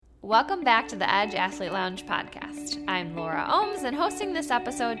Welcome back to the Edge Athlete Lounge podcast. I'm Laura Ohms and hosting this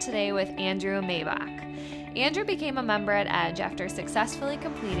episode today with Andrew Maibach. Andrew became a member at Edge after successfully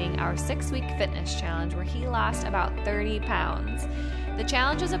completing our 6-week fitness challenge where he lost about 30 pounds. The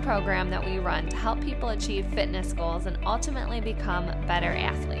challenge is a program that we run to help people achieve fitness goals and ultimately become better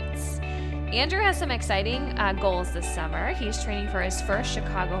athletes. Andrew has some exciting goals this summer. He's training for his first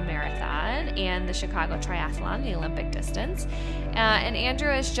Chicago Marathon and the Chicago Triathlon, the Olympic distance. And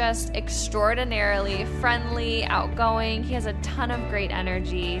Andrew is just extraordinarily friendly, outgoing. He has a ton of great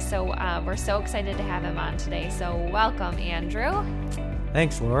energy. So we're so excited to have him on today. So welcome, Andrew.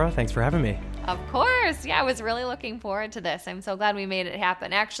 Thanks, Laura. Thanks for having me. Of course. Yeah, I was really looking forward to this. I'm so glad we made it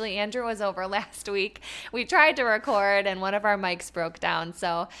happen. Actually, Andrew was over last week. We tried to record and one of our mics broke down.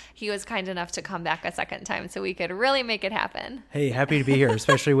 So he was kind enough to come back a second time so we could really make it happen. Hey, happy to be here,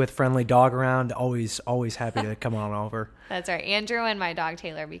 especially with friendly dog around. Always happy to come on over. That's right. Andrew and my dog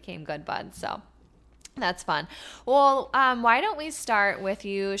Taylor became good buds. So that's fun. Well, why don't we start with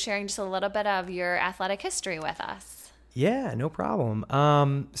you sharing just a little bit of your athletic history with us? Yeah, no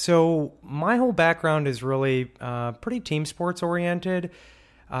problem. So my whole background is really pretty team sports oriented.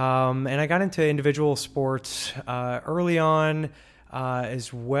 And I got into individual sports early on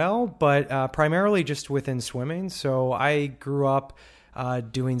as well, but primarily just within swimming. So I grew up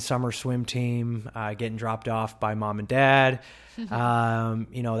doing summer swim team, getting dropped off by mom and dad.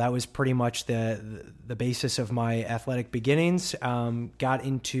 That was pretty much the basis of my athletic beginnings. Got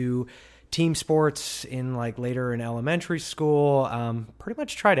into team sports in later in elementary school. Pretty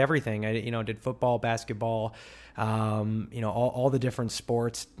much tried everything. I did football, basketball, all the different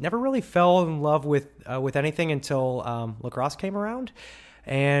sports. Never really fell in love with anything until lacrosse came around,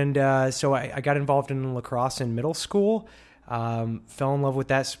 and so I got involved in lacrosse in middle school. Fell in love with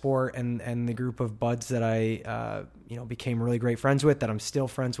that sport and the group of buds that I became really great friends with, that I'm still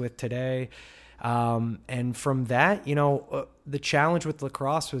friends with today. And from that, the challenge with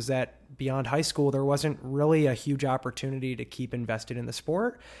lacrosse was that beyond high school, there wasn't really a huge opportunity to keep invested in the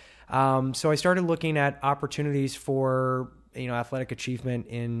sport. So I started looking at opportunities for, athletic achievement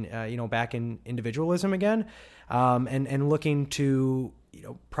in, back in individualism again, and looking to,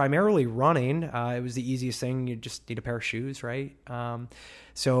 primarily running. It was the easiest thing. You just need a pair of shoes, right?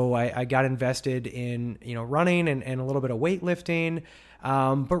 So I got invested in, running and a little bit of weightlifting,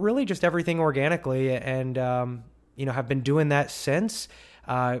 but really just everything organically, and have been doing that since.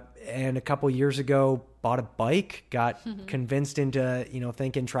 And a couple years ago, bought a bike, got convinced into,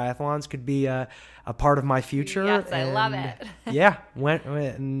 thinking triathlons could be a part of my future. Yes, I love it. Yeah, went,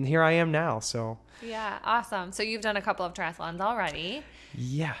 and here I am now. So yeah, awesome. So you've done a couple of triathlons already.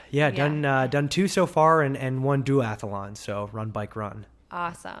 Yeah. Done 2 so far and 1 duathlon. So run, bike, run.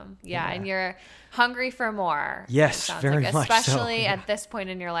 Awesome. Yeah. And you're hungry for more. Yes, very much so. Especially at this point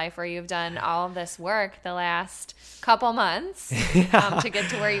in your life where you've done all of this work the last couple months to get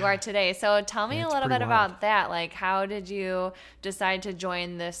to where you are today. So tell me a little bit about that. Like, how did you decide to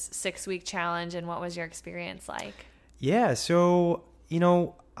join this 6-week challenge and what was your experience like? Yeah. So,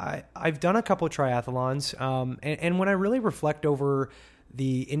 I've done a couple of triathlons. And when I really reflect over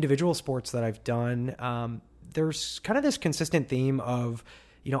the individual sports that I've done, there's kind of this consistent theme of,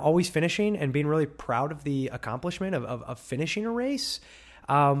 always finishing and being really proud of the accomplishment of finishing a race,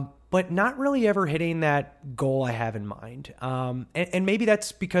 but not really ever hitting that goal I have in mind. And maybe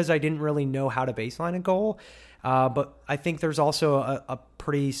that's because I didn't really know how to baseline a goal. But I think there's also a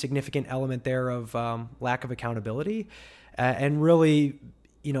pretty significant element there of lack of accountability and really,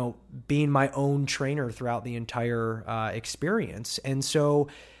 being my own trainer throughout the entire experience. And so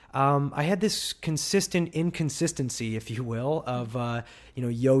I had this consistent inconsistency, if you will, of,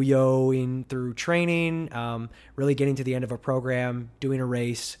 yo-yoing through training, really getting to the end of a program, doing a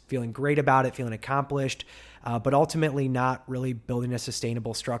race, feeling great about it, feeling accomplished, but ultimately not really building a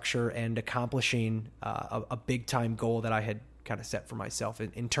sustainable structure and accomplishing a big-time goal that I had kind of set for myself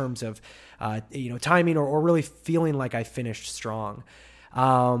in terms of, timing or really feeling like I finished strong.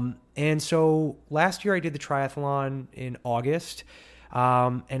 And so last year I did the triathlon in August.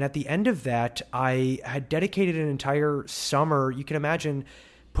 And at the end of that, I had dedicated an entire summer. You can imagine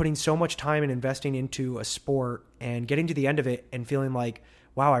putting so much time and investing into a sport and getting to the end of it and feeling like,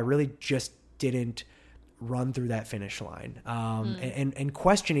 wow, I really just didn't run through that finish line. And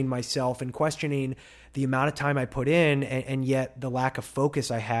questioning myself and questioning the amount of time I put in and yet the lack of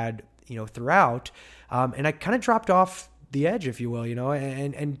focus I had, throughout. And I kind of dropped off the edge, if you will,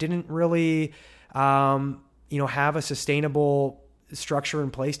 and didn't really, have a sustainable structure in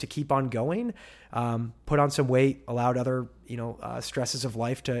place to keep on going, put on some weight, allowed other, stresses of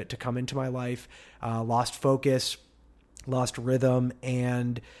life to come into my life, lost focus, lost rhythm,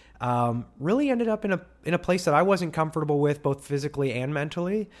 and really ended up in a place that I wasn't comfortable with, both physically and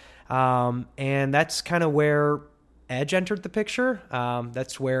mentally. And that's kind of where Edge entered the picture.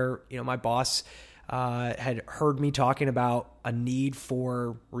 That's where, my boss had heard me talking about a need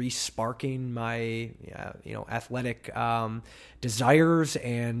for re-sparking my, athletic desires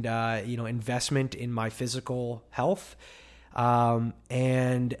and, investment in my physical health.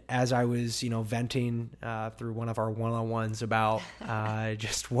 And as I was, venting through one of our one-on-ones about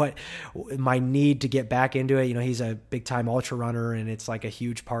just what my need to get back into it, he's a big-time ultra runner, and it's like a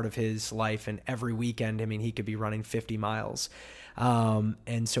huge part of his life. And every weekend, he could be running 50 miles.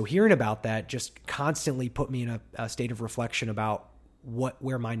 And so hearing about that just constantly put me in a state of reflection about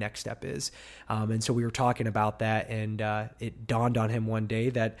where my next step is. And so we were talking about that, and it dawned on him one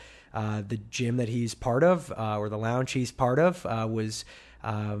day that the gym that he's part of, or the lounge he's part of, was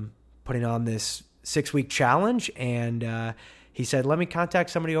putting on this 6-week challenge. And he said, let me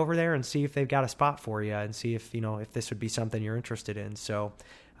contact somebody over there and see if they've got a spot for you, and see if this would be something you're interested in. So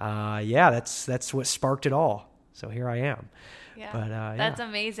that's what sparked it all. So here I am. Yeah. But, that's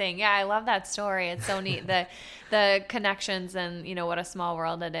amazing. Yeah. I love that story. It's so neat. The connections and, what a small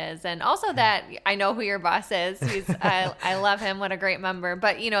world it is. And also that I know who your boss is. I love him. What a great member,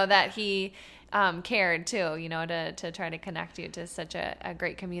 but that he, cared too, to try to connect you to such a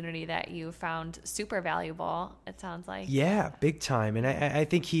great community that you found super valuable. It sounds like. Yeah, big time. And I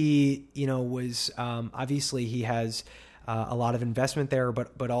think he, was, obviously he has a lot of investment there,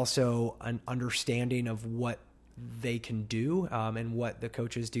 but also an understanding of what they can do, and what the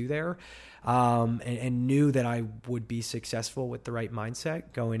coaches do there, and knew that I would be successful with the right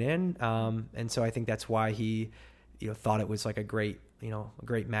mindset going in. And so I think that's why he, thought it was like a great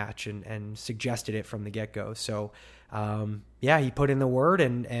match, and suggested it from the get-go. So, he put in the word,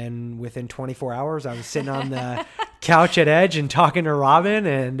 and within 24 hours, I was sitting on the couch at Edge and talking to Robin,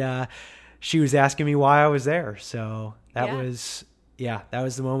 and she was asking me why I was there. So that was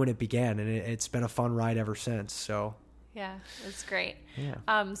the moment it began, and it's been a fun ride ever since. So yeah, it's great.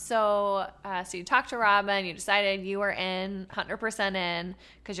 Yeah. So you talked to Robin, you decided you were 100% in,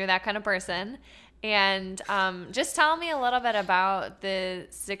 because you're that kind of person. And just tell me a little bit about the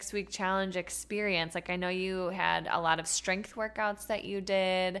 6-week challenge experience. Like, I know you had a lot of strength workouts that you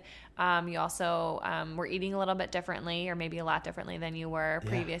did. You also were eating a little bit differently, or maybe a lot differently than you were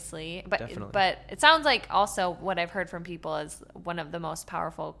previously. But it sounds like also what I've heard from people is one of the most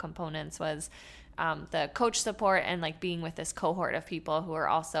powerful components was the coach support, and like being with this cohort of people who are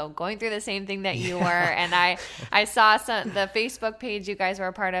also going through the same thing that you were. And I saw the Facebook page you guys were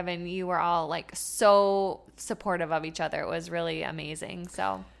a part of, and you were all like so supportive of each other. It was really amazing.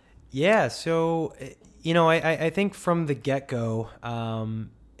 So yeah. So, I think from the get-go,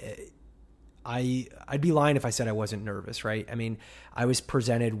 I'd be lying if I said I wasn't nervous, right? I was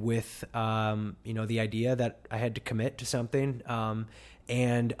presented with, the idea that I had to commit to something,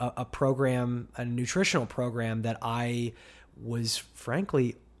 and a program, a nutritional program that I was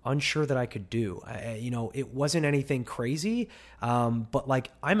frankly unsure that I could do. It wasn't anything crazy, but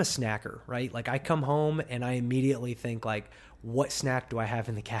like, I'm a snacker, right? Like, I come home and I immediately think like, what snack do I have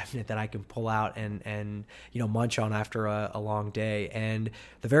in the cabinet that I can pull out and munch on after a long day? And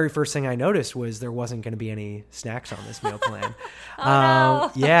the very first thing I noticed was there wasn't going to be any snacks on this meal plan.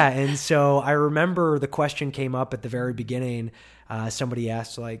 No. Yeah. And so I remember the question came up at the very beginning. Somebody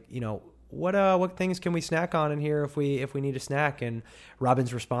asked, like, what things can we snack on in here if we need a snack? And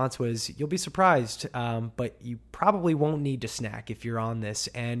Robin's response was, you'll be surprised, but you probably won't need to snack if you're on this.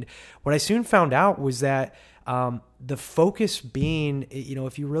 And what I soon found out was that the focus being,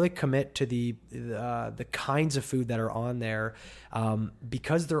 if you really commit to the kinds of food that are on there,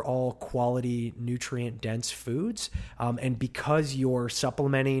 because they're all quality, nutrient dense foods, and because you're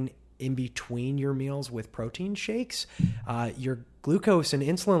supplementing in between your meals with protein shakes, your glucose and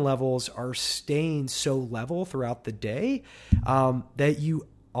insulin levels are staying so level throughout the day that you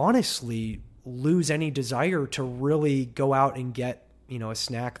honestly lose any desire to really go out and get a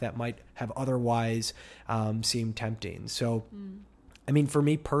snack that might have otherwise seemed tempting. So for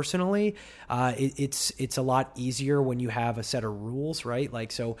me personally, it's a lot easier when you have a set of rules, right?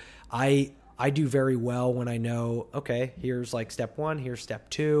 Like, so I do very well when I know, okay, here's like step 1, here's step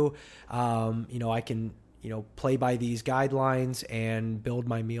 2. I can, play by these guidelines and build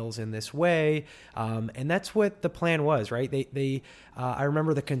my meals in this way. And that's what the plan was, right? I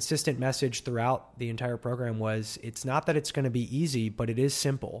remember the consistent message throughout the entire program was, it's not that it's going to be easy, but it is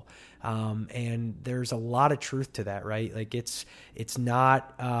simple. And there's a lot of truth to that, right? Like, it's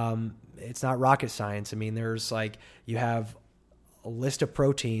not rocket science. There's like, you have a list of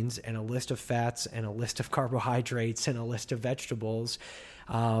proteins and a list of fats and a list of carbohydrates and a list of vegetables.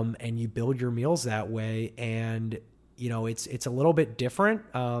 And you build your meals that way. And, it's a little bit different,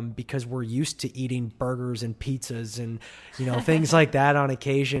 because we're used to eating burgers and pizzas and, things like that on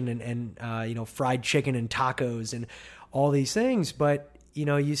occasion and fried chicken and tacos and all these things. But,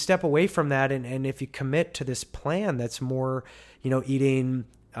 you step away from that. And if you commit to this plan that's more, eating,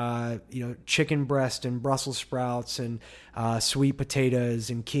 chicken breast and Brussels sprouts and sweet potatoes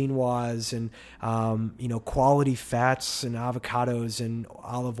and quinoas and, quality fats and avocados and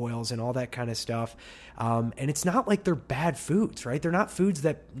olive oils and all that kind of stuff. And it's not like they're bad foods, right? They're not foods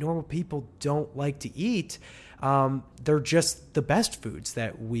that normal people don't like to eat. They're just the best foods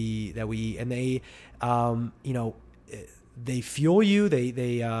that we eat. And they, they fuel you.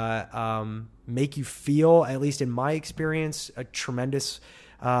 They make you feel, at least in my experience,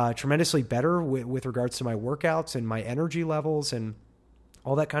 tremendously better with regards to my workouts and my energy levels and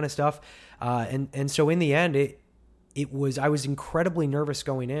all that kind of stuff. And so in the end, I was incredibly nervous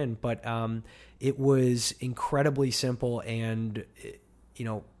going in, but it was incredibly simple, and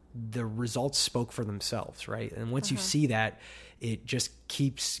the results spoke for themselves, right? And once you see that, it just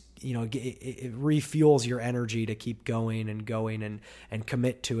keeps, it refuels your energy to keep going and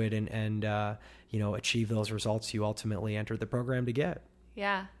commit to it and achieve those results you ultimately entered the program to get.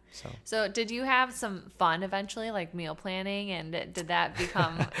 Yeah. So did you have some fun eventually, like meal planning, and did that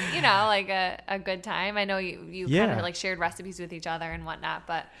become, like a good time? I know you kind of like shared recipes with each other and whatnot,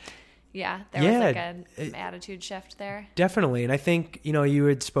 but there was like an attitude shift there. Definitely. And I think, you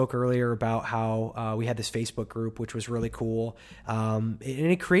had spoke earlier about how we had this Facebook group, which was really cool. And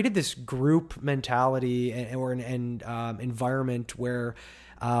it created this group mentality or an environment where,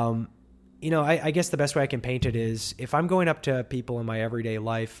 I guess the best way I can paint it is if I'm going up to people in my everyday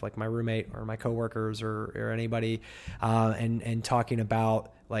life, like my roommate or my coworkers or anybody, and talking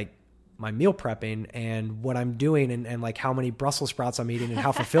about like my meal prepping and what I'm doing and like how many Brussels sprouts I'm eating and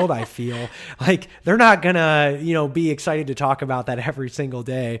how fulfilled I feel, like they're not gonna, be excited to talk about that every single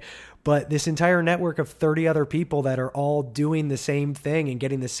day. But this entire network of 30 other people that are all doing the same thing and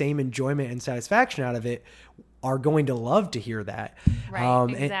getting the same enjoyment and satisfaction out of it are going to love to hear that. Right,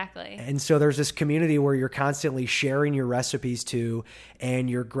 exactly. And so there's this community where you're constantly sharing your recipes to, and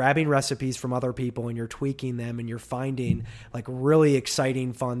you're grabbing recipes from other people and you're tweaking them and you're finding like really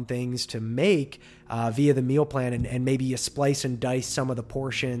exciting, fun things to make via the meal plan. And maybe you splice and dice some of the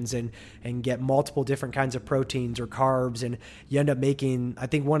portions and get multiple different kinds of proteins or carbs. And you end up making, I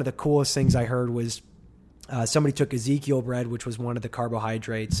think one of the coolest things I heard was somebody took Ezekiel bread, which was one of the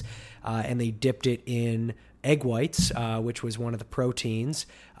carbohydrates, and they dipped it in egg whites, which was one of the proteins,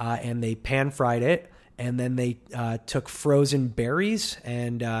 and they pan fried it. And then they took frozen berries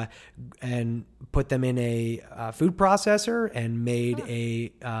and put them in a food processor and made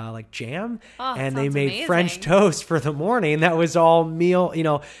a like jam. And they made amazing French toast for the morning. That was all meal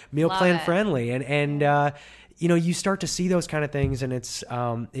plan friendly. And you start to see those kind of things, and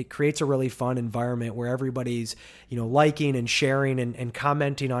it creates a really fun environment where everybody's, liking and sharing and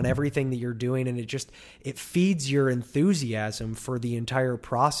commenting on everything that you're doing. And it feeds your enthusiasm for the entire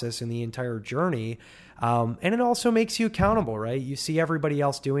process and the entire journey. And it also makes you accountable, right? You see everybody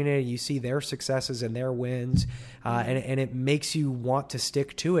else doing it. You see their successes and their wins. And it makes you want to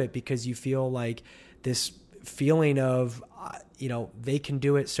stick to it because you feel like this feeling of, they can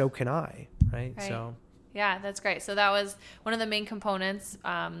do it, so can I, right? So. Yeah, that's great. So that was one of the main components,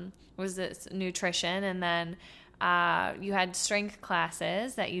 was this nutrition. And then you had strength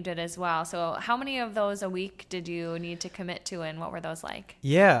classes that you did as well. So how many of those a week did you need to commit to, and what were those like?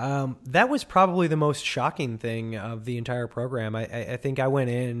 Yeah, that was probably the most shocking thing of the entire program. I think I went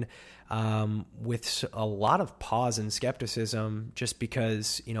in with a lot of pause and skepticism just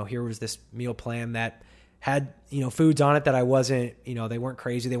because, here was this meal plan that had, foods on it that I wasn't, they weren't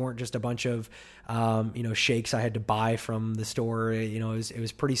crazy. They weren't just a bunch of, shakes I had to buy from the store. It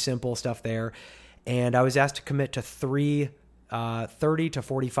was pretty simple stuff there. And I was asked to commit to 3 30 to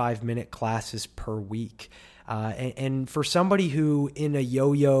 45 minute classes per week. And for somebody who in a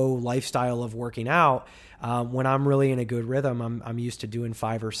yo-yo lifestyle of working out, when I'm really in a good rhythm, I'm used to doing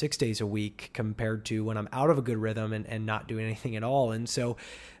 5 or 6 days a week compared to when I'm out of a good rhythm and not doing anything at all. And so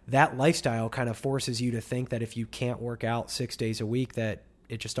that lifestyle kind of forces you to think that if you can't work out 6 days a week, that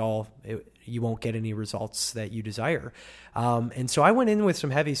you won't get any results that you desire. And so I went in with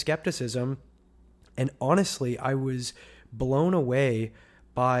some heavy skepticism, and honestly, I was blown away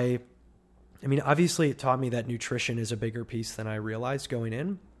by, obviously it taught me that nutrition is a bigger piece than I realized going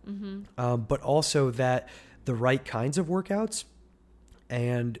in, but also that the right kinds of workouts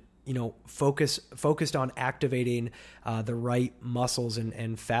and focused on activating the right muscles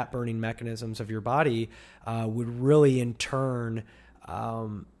and fat burning mechanisms of your body would really in turn,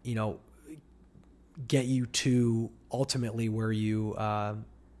 get you to ultimately where you,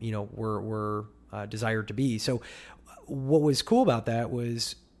 were desired to be. So what was cool about that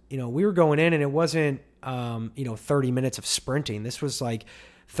was, we were going in and it wasn't, 30 minutes of sprinting. This was like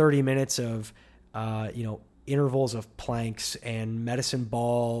 30 minutes of, intervals of planks and medicine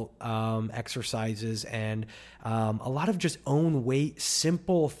ball exercises and a lot of just own weight,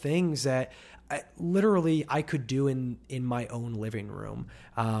 simple things that I could do in my own living room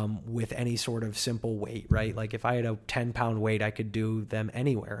with any sort of simple weight, right? Like if I had a 10-pound weight, I could do them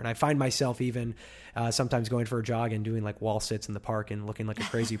anywhere. And I find myself even sometimes going for a jog and doing like wall sits in the park and looking like a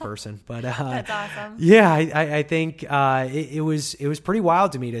crazy person. But that's awesome. Yeah, I think it was pretty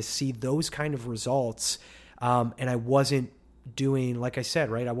wild to me to see those kind of results. And I wasn't doing, like I said,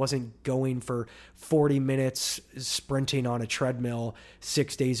 right? I wasn't going for 40 minutes sprinting on a treadmill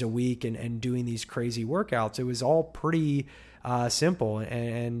 6 days a week and doing these crazy workouts. It was all pretty simple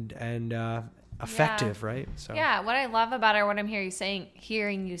and effective, right? So yeah, what I love about it, what I'm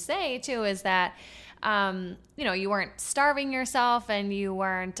hearing you say too, is that you weren't starving yourself and you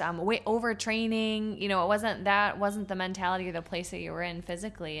weren't overtraining. It wasn't the mentality or the place that you were in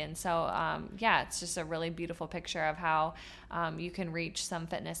physically. And so, it's just a really beautiful picture of how you can reach some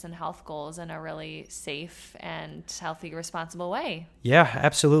fitness and health goals in a really safe and healthy, responsible way. Yeah,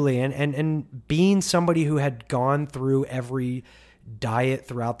 absolutely. And being somebody who had gone through every diet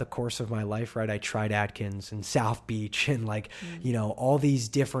throughout the course of my life, right? I tried Atkins and South Beach and all these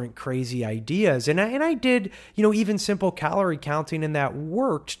different crazy ideas. And I did, even simple calorie counting, and that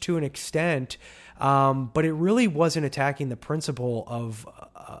worked to an extent. But it really wasn't attacking the principle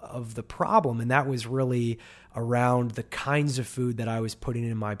of the problem. And that was really around the kinds of food that I was putting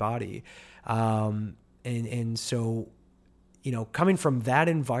in my body. And so, coming from that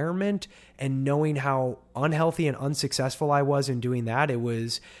environment and knowing how unhealthy and unsuccessful I was in doing that, it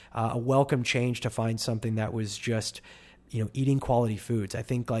was a welcome change to find something that was just, eating quality foods. I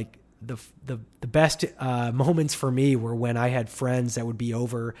think like the best moments for me were when I had friends that would be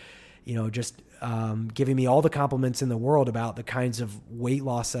over, just giving me all the compliments in the world about the kinds of weight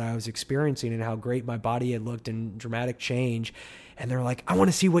loss that I was experiencing and how great my body had looked and dramatic change. And they're like, I want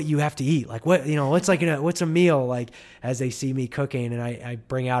to see what you have to eat. Like what, what's a meal like as they see me cooking. And I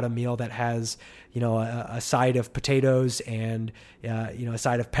bring out a meal that has, a side of potatoes and, a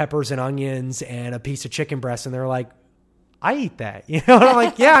side of peppers and onions and a piece of chicken breast. And they're like, I eat that, and I'm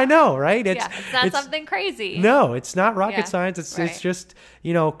like, yeah, I know. Right. It's not something crazy. No, it's not rocket science. It's just,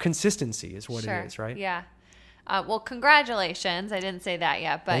 consistency is what it is. Right. Yeah. Well, congratulations. I didn't say that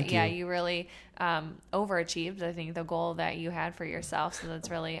yet, but Thank you. You really overachieved, I think, the goal that you had for yourself. So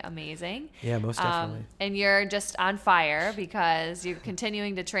that's really amazing. Yeah, most definitely. And you're just on fire because you're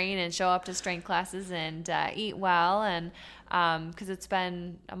continuing to train and show up to strength classes and eat well. And because it's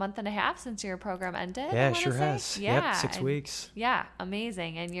been a month and a half since your program ended. Yeah, it sure has. Yeah. Yep, 6 weeks. Yeah,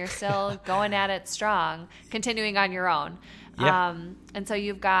 amazing. And you're still going at it strong, continuing on your own. Yeah. And so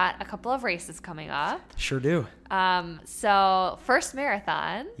you've got a couple of races coming up. Sure do. So first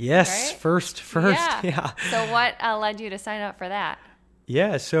marathon. Yes, right? first. Yeah. So what led you to sign up for that?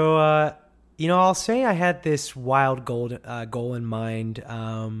 Yeah. So, I'll say I had this wild goal in mind.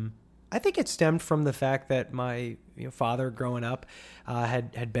 I think it stemmed from the fact that my father growing up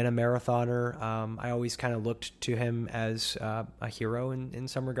had been a marathoner. I always kind of looked to him as a hero in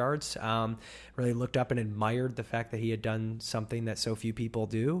some regards. Really looked up and admired the fact that he had done something that so few people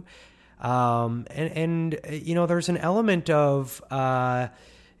do. And there's an element of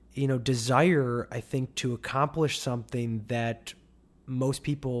desire, I think, to accomplish something that most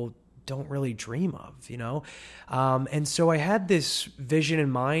people don't really dream of, and so I had this vision in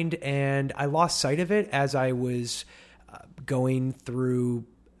mind, and I lost sight of it as I was going through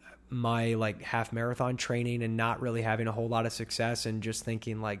my half marathon training and not really having a whole lot of success and just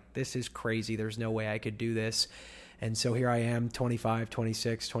thinking this is crazy. There's no way I could do this. And so here I am, 25,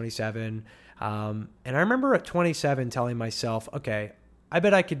 26, 27. And I remember at 27 telling myself, okay, I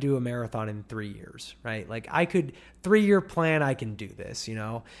bet I could do a marathon in 3 years, right? 3-year plan, I can do this,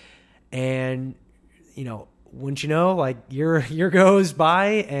 And, wouldn't you know, year goes by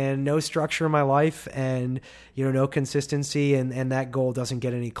and no structure in my life and, no consistency and that goal doesn't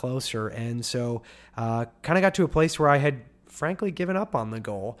get any closer. And so kind of got to a place where I had frankly given up on the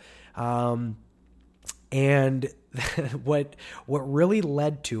goal. And what really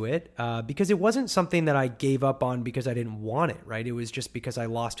led to it, because it wasn't something that I gave up on because I didn't want it, right? It was just because I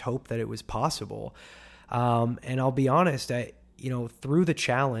lost hope that it was possible. And I'll be honest, through the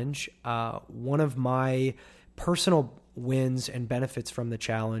challenge, one of my personal wins and benefits from the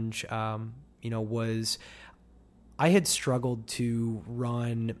challenge, was I had struggled to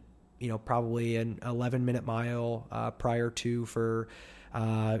run, probably an 11-minute mile prior to for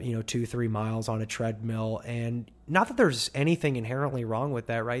 2-3 miles on a treadmill. And not that there's anything inherently wrong with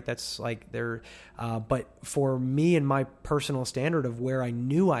that, right? That's like but for me and my personal standard of where I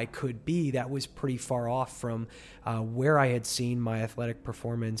knew I could be, that was pretty far off from where I had seen my athletic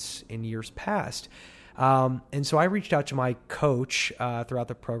performance in years past. And so I reached out to my coach throughout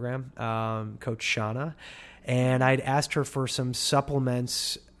the program, Coach Shauna, and I'd asked her for some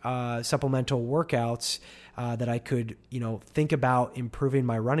supplemental workouts that I could, think about improving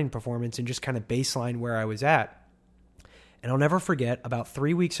my running performance and just kind of baseline where I was at. And I'll never forget, about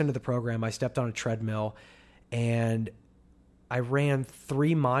 3 weeks into the program, I stepped on a treadmill and I ran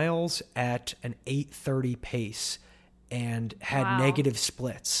 3 miles at an 8:30 pace and had negative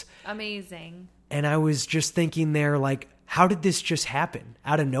splits. Amazing. And I was just thinking there, like, how did this just happen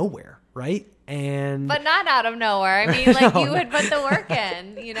out of nowhere, right? But not out of nowhere. I mean, like you had put the work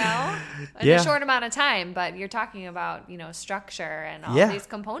in, in a short amount of time. But you're talking about, structure and all these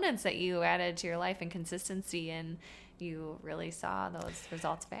components that you added to your life and consistency, and you really saw those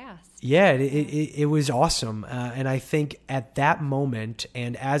results fast. Yeah, it was awesome. And I think at that moment,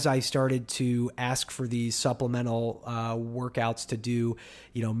 and as I started to ask for these supplemental workouts to do,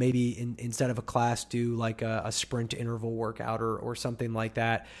 maybe instead of a class, do like a sprint interval workout or something like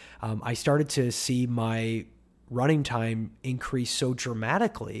that, I started to see my running time increase so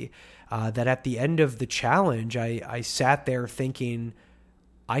dramatically that at the end of the challenge, I sat there thinking,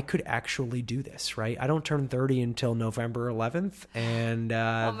 I could actually do this, right? I don't turn 30 until November 11th. And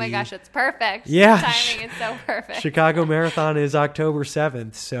oh my gosh, it's perfect. Yeah. The timing is so perfect. Chicago Marathon is October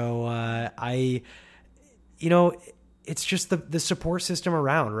 7th. So it's just the support system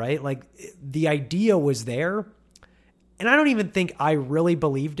around, right? Like the idea was there. And I don't even think I really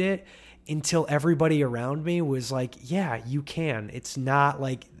believed it until everybody around me was like, yeah, you can. It's not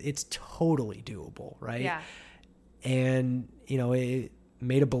like, it's totally doable, right? Yeah. And, it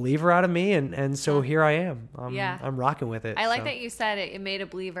made a believer out of me, and so here I am. I'm rocking with it. I like that you said it made a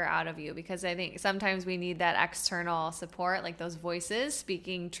believer out of you, because I think sometimes we need that external support, like those voices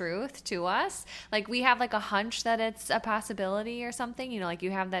speaking truth to us. Like we have like a hunch that it's a possibility or something, like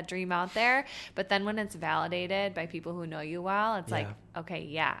you have that dream out there, but then when it's validated by people who know you well, it's like, okay,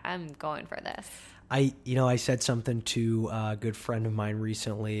 yeah, I'm going for this. I said something to a good friend of mine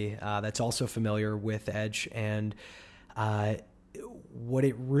recently that's also familiar with Edge, and what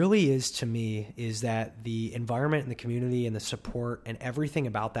it really is to me is that the environment and the community and the support and everything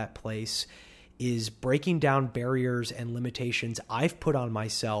about that place is breaking down barriers and limitations I've put on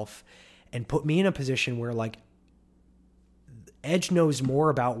myself and put me in a position where like Edge knows more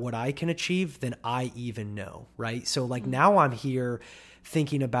about what I can achieve than I even know, right? So like now I'm here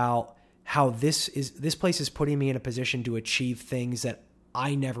thinking about how this place is putting me in a position to achieve things that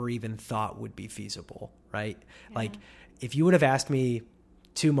I never even thought would be feasible, right? Yeah. Like if you would have asked me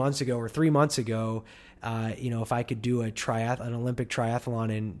 2 months ago or 3 months ago, if I could do an Olympic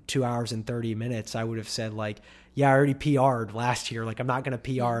triathlon in 2 hours and 30 minutes, I would have said like, yeah, I already PR'd last year. Like I'm not going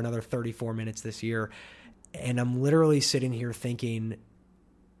to PR another 34 minutes this year. And I'm literally sitting here thinking,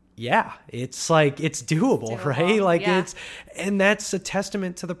 yeah, it's like, it's doable, right? Like and that's a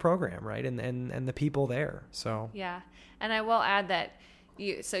testament to the program, right? And the people there. So, yeah. And I will add that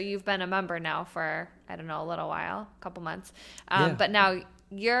you've been a member now for, I don't know, a little while, a couple months. But now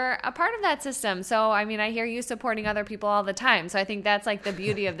you're a part of that system. So, I mean, I hear you supporting other people all the time. So I think that's like the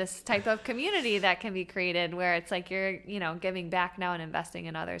beauty of this type of community that can be created, where it's like you're, giving back now and investing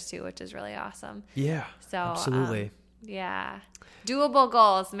in others too, which is really awesome. Yeah, so absolutely. Yeah. Doable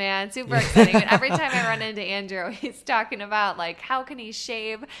goals, man. Super exciting. And every time I run into Andrew, he's talking about like how can he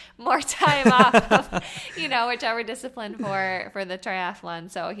shave more time off of, whichever discipline for the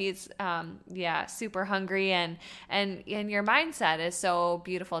triathlon. So he's super hungry, and your mindset is so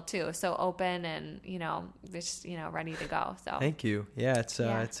beautiful too. So open and just ready to go. So thank you. Yeah, it's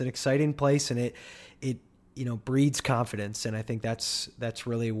an exciting place, and it breeds confidence, and I think that's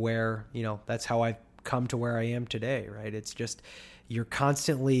really where that's how I've come to where I am today, right? It's just you're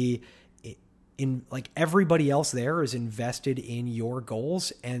constantly in, like everybody else there is invested in your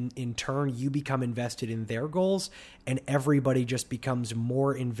goals, and in turn you become invested in their goals, and everybody just becomes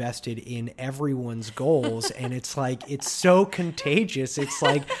more invested in everyone's goals. And it's like, it's so contagious. It's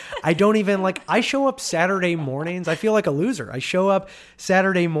like, I don't even like, I show up Saturday mornings. I feel like a loser. I show up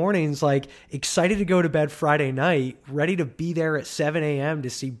Saturday mornings, like excited to go to bed Friday night, ready to be there at 7 a.m. to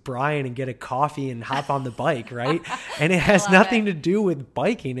see Brian and get a coffee and hop on the bike. Right. And it has nothing to do with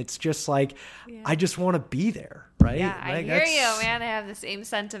biking. It's just like, I just want to be there. Right. Yeah, like, I hear you, man. I have the same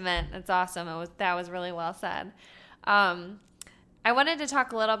sentiment. That's awesome. That was really well said. I wanted to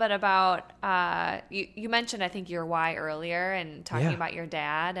talk a little bit about, you mentioned, I think, your why earlier and talking about your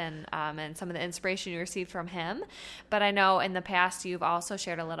dad and some of the inspiration you received from him. But I know in the past you've also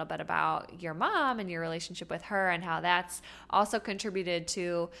shared a little bit about your mom and your relationship with her and how that's also contributed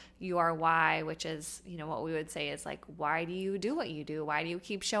to your why, which is, you know, what we would say is like, why do you do what you do? Why do you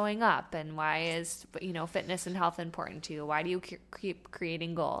keep showing up? And why is, you know, fitness and health important to you? Why do you keep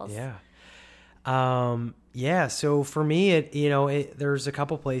creating goals? So for me, there's a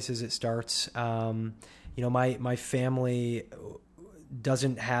couple places it starts. My family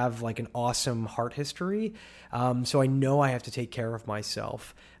doesn't have like an awesome heart history. So I know I have to take care of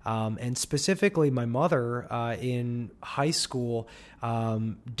myself. And specifically my mother, in high school,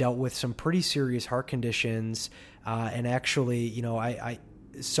 dealt with some pretty serious heart conditions. And actually, I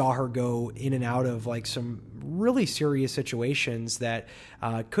saw her go in and out of like some really serious situations that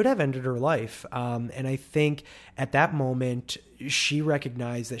could have ended her life. And I think at that moment, she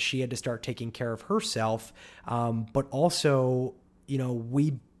recognized that she had to start taking care of herself. But also,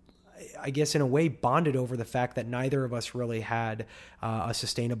 I guess in a way bonded over the fact that neither of us really had a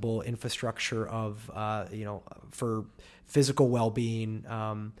sustainable infrastructure of, for physical well-being.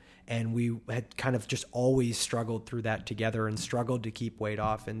 And we had kind of just always struggled through that together and struggled to keep weight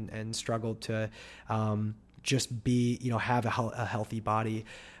off and struggled to just be, have a healthy body.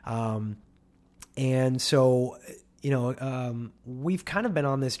 And so, we've kind of been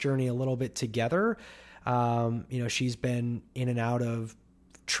on this journey a little bit together. She's been in and out of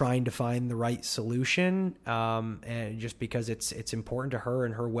trying to find the right solution, and just because it's important to her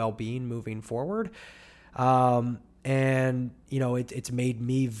and her well-being moving forward. And it's made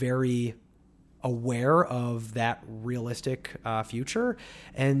me very aware of that realistic future.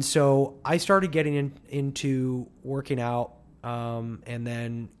 And so I started getting into working out, and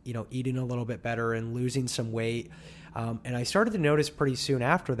then, eating a little bit better and losing some weight. And I started to notice pretty soon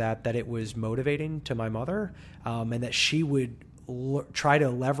after that it was motivating to my mother, and that she would try to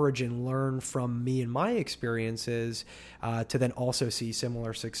leverage and learn from me and my experiences, to then also see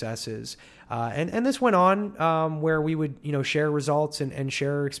similar successes. And this went on, where we would, share results and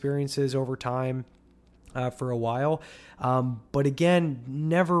share experiences over time, for a while. But again,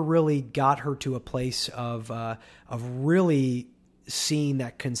 never really got her to a place of really seeing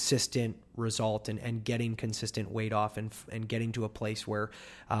that consistent result and getting consistent weight off and getting to a place where,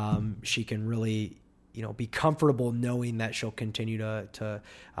 she can really, be comfortable knowing that she'll continue to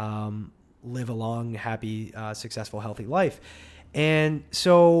live a long, happy, successful, healthy life. And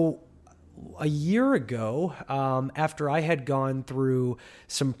so a year ago, after I had gone through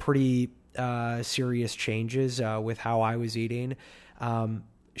some pretty serious changes with how I was eating,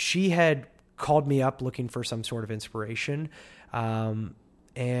 she had called me up looking for some sort of inspiration, and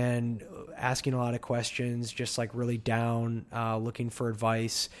asking a lot of questions, just like really down, looking for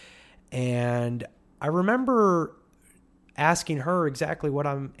advice. And I remember asking her exactly what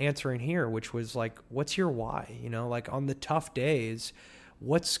I'm answering here, which was like, what's your why? Like on the tough days,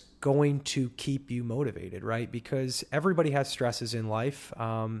 what's going to keep you motivated, right? Because everybody has stresses in life.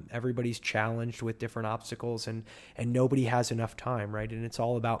 Everybody's challenged with different obstacles, and nobody has enough time, right? And it's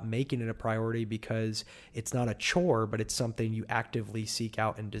all about making it a priority because it's not a chore, but it's something you actively seek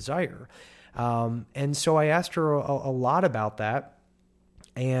out and desire. And so I asked her a lot about that.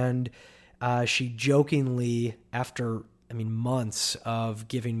 And she jokingly, after months of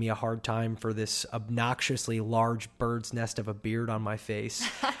giving me a hard time for this obnoxiously large bird's nest of a beard on my face,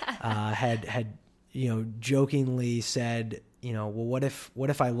 had jokingly said, well, what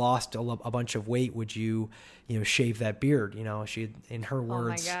if I lost a bunch of weight? Would you, shave that beard? She, in her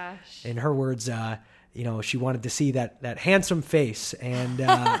words, she wanted to see that handsome face, and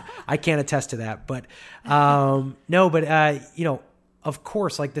I can't attest to that, but of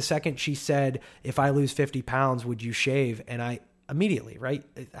course, like the second she said, if I lose 50 pounds, would you shave? And I immediately, right?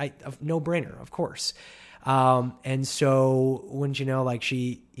 No brainer, of course. And so when,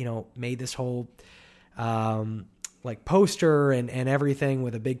 she, made this whole, like poster and everything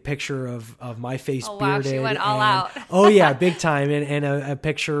with a big picture of my face bearded. Wow, she went all out. Oh yeah, big time. And a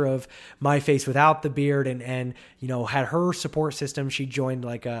picture of my face without the beard and had her support system. She joined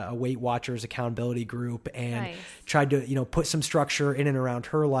like a Weight Watchers accountability group and Nice. tried to, put some structure in and around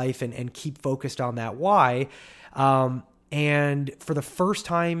her life and keep focused on that why. And for the first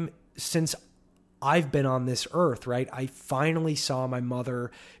time since I've been on this earth, right, I finally saw my mother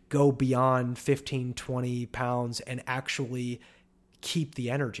go beyond 15, 20 pounds and actually keep the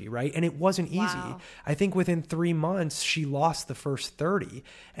energy, right? And it wasn't easy. Wow. I think within 3 months, she lost the first 30.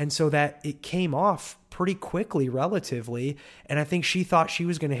 And so that it came off pretty quickly, relatively. And I think she thought she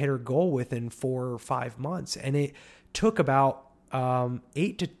was going to hit her goal within 4 or 5 months. And it took about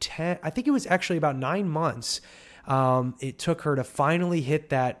 8 to 10, I think it was actually about 9 months. It took her to finally hit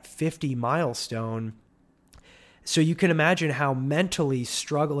that 50 milestone. So you can imagine how mentally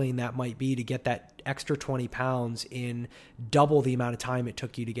struggling that might be to get that extra 20 pounds in double the amount of time it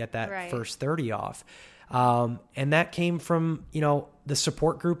took you to get that Right. first 30 off. And that came from, the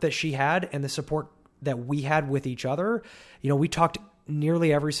support group that she had and the support that we had with each other. We talked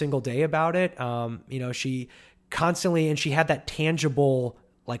nearly every single day about it. She constantly, and she had that tangible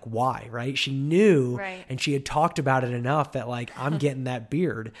like why, right? She knew, Right. and she had talked about it enough that like, I'm getting that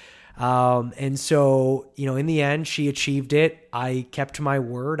beard. And so, in the end, she achieved it. I kept to my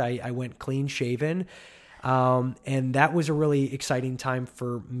word. I went clean shaven. And that was a really exciting time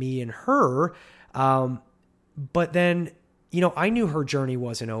for me and her. But then, I knew her journey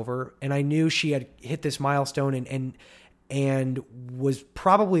wasn't over, and I knew she had hit this milestone and was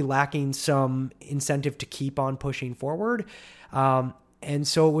probably lacking some incentive to keep on pushing forward. And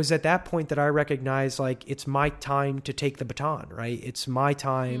so it was at that point that I recognized, like, it's my time to take the baton, right? It's my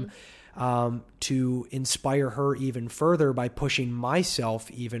time to inspire her even further by pushing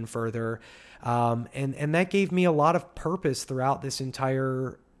myself even further. And that gave me a lot of purpose throughout this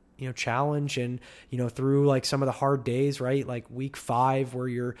entire, challenge and, through like some of the hard days, right? Like week 5 where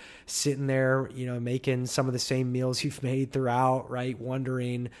you're sitting there, making some of the same meals you've made throughout, right?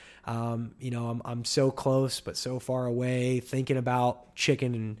 Wondering, I'm so close, but so far away, thinking about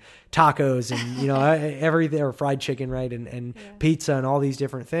chicken and tacos and, everything, or fried chicken, right? And pizza and all these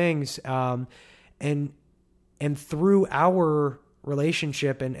different things. And through our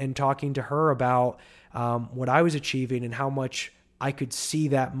relationship and talking to her about, what I was achieving and how much I could see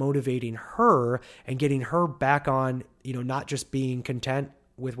that motivating her and getting her back on, not just being content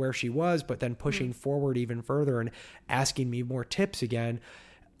with where she was, but then pushing forward even further and asking me more tips again.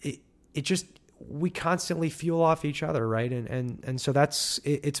 It just, we constantly fuel off each other. Right. And so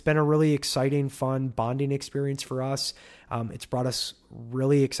it's been a really exciting, fun bonding experience for us. It's brought us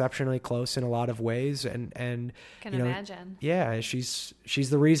really exceptionally close in a lot of ways. And Can imagine. Yeah, she's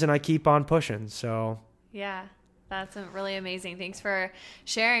the reason I keep on pushing. So Yeah. That's really amazing. Thanks for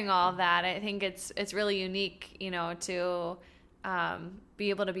sharing all of that. I think it's really unique, to be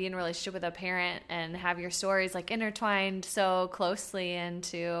able to be in a relationship with a parent and have your stories like intertwined so closely and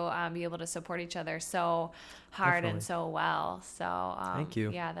to be able to support each other so hard Definitely. and so well. So thank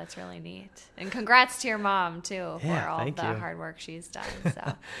you. Yeah, that's really neat. And congrats to your mom too for Yeah, all thank the you. hard work she's done.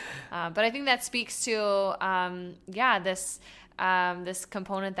 So, but I think that speaks to this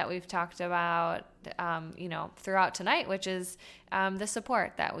component that we've talked about, throughout tonight, which is the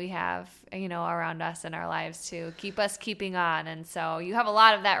support that we have, around us in our lives to keep us keeping on. And so you have a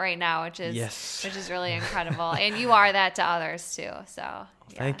lot of that right now, which is really incredible. And you are that to others too. So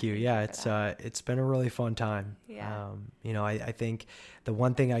thank you. Yeah, it's been a really fun time. Yeah. I think the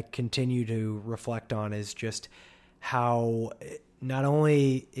one thing I continue to reflect on is just how not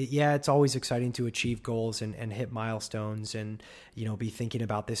only, it's always exciting to achieve goals and hit milestones and, be thinking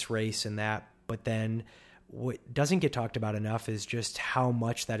about this race and that, but then what doesn't get talked about enough is just how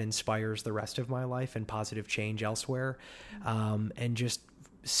much that inspires the rest of my life and positive change elsewhere. And just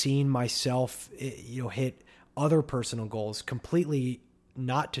seeing myself, hit other personal goals completely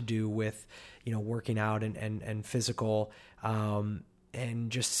not to do with, working out and physical,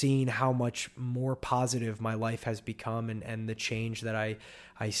 and just seeing how much more positive my life has become and the change that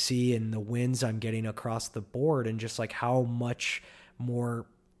I see and the wins I'm getting across the board and just like how much more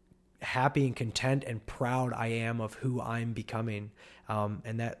happy and content and proud I am of who I'm becoming.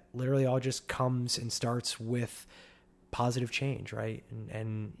 And that literally all just comes and starts with positive change. Right.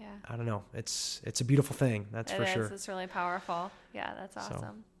 And I don't know, it's a beautiful thing. That's for sure. It's really powerful. Yeah. That's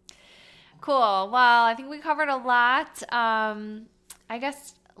awesome. Cool. Well, I think we covered a lot. I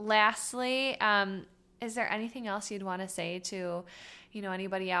guess lastly, Is there anything else you'd want to say to,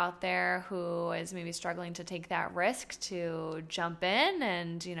 anybody out there who is maybe struggling to take that risk to jump in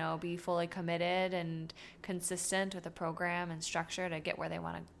and, be fully committed and consistent with a program and structure to get where they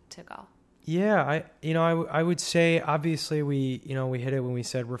want to go? Yeah, I would say, obviously we hit it when we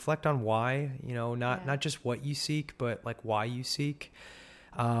said reflect on why, not just what you seek, but like why you seek.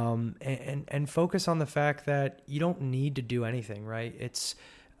 And focus on the fact that you don't need to do anything, right? It's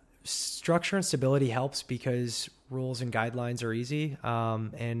structure and stability helps because rules and guidelines are easy,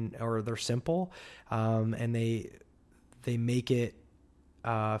 or they're simple, and they make it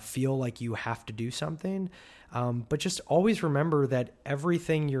feel like you have to do something. But just always remember that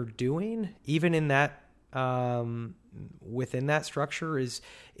everything you're doing, even in that, within that structure is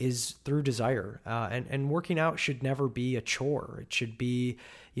through desire. And working out should never be a chore. It should be,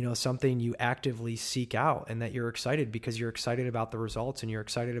 something you actively seek out and that you're excited because you're excited about the results and you're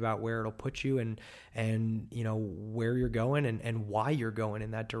excited about where it'll put you and where you're going and why you're going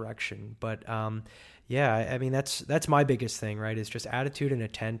in that direction. But, that's my biggest thing, right? Is just attitude and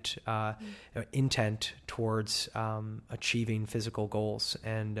intent towards, achieving physical goals.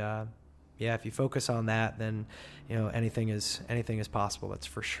 And, if you focus on that, then, anything is possible. That's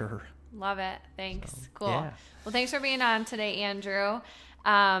for sure. Love it. Thanks. So, cool. Yeah. Well, thanks for being on today, Andrew.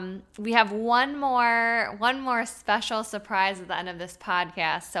 We have one more special surprise at the end of this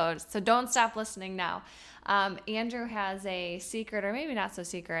podcast. So don't stop listening now. Andrew has a secret, or maybe not so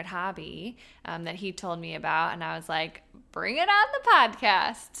secret, hobby that he told me about, and I was like, bring it on the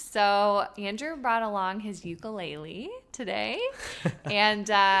podcast. So Andrew brought along his ukulele today, and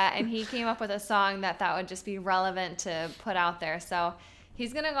he came up with a song that would just be relevant to put out there. So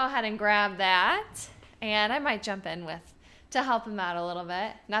he's gonna go ahead and grab that, and I might jump in to help him out a little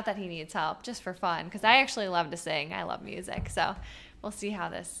bit. Not that he needs help, just for fun, because I actually love to sing. I love music, so we'll see how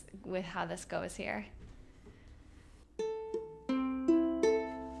this goes here.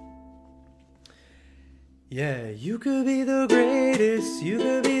 Yeah, you could be the greatest, you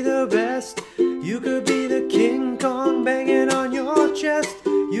could be the best, you could be the King Kong banging on your chest,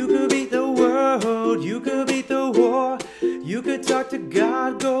 you could beat the world, you could beat the war, you could talk to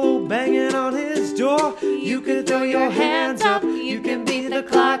God, go banging on his door, you could throw your hands up, you can beat the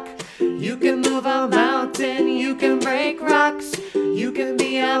clock, you can move a mountain, you can break rocks, you can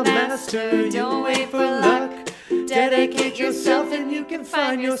be a master, don't wait for luck. Dedicate yourself and you can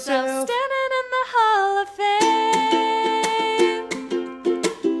find yourself standing in the Hall of Fame.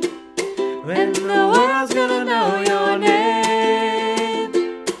 When the world's gonna know your name,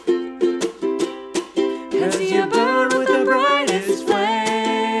 'cause you burn with the brightest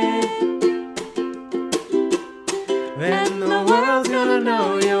flame. When the world's gonna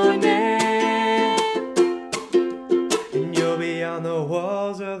know your name, and you'll be on the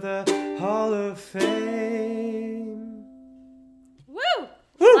walls of the Hall of Fame.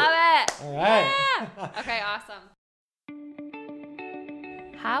 Love it. All right. Yeah. Okay, awesome.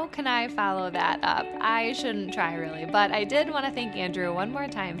 How can I follow that up? I shouldn't try really, but I did want to thank Andrew one more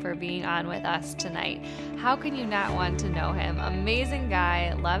time for being on with us tonight. How can you not want to know him? Amazing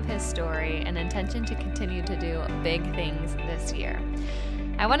guy, love his story, and intention to continue to do big things this year.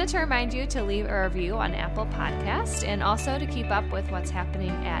 I wanted to remind you to leave a review on Apple Podcast, and also to keep up with what's happening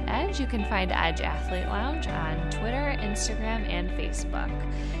at Edge. You can find Edge Athlete Lounge on Twitter, Instagram, and Facebook.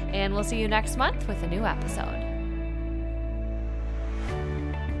 And we'll see you next month with a new episode.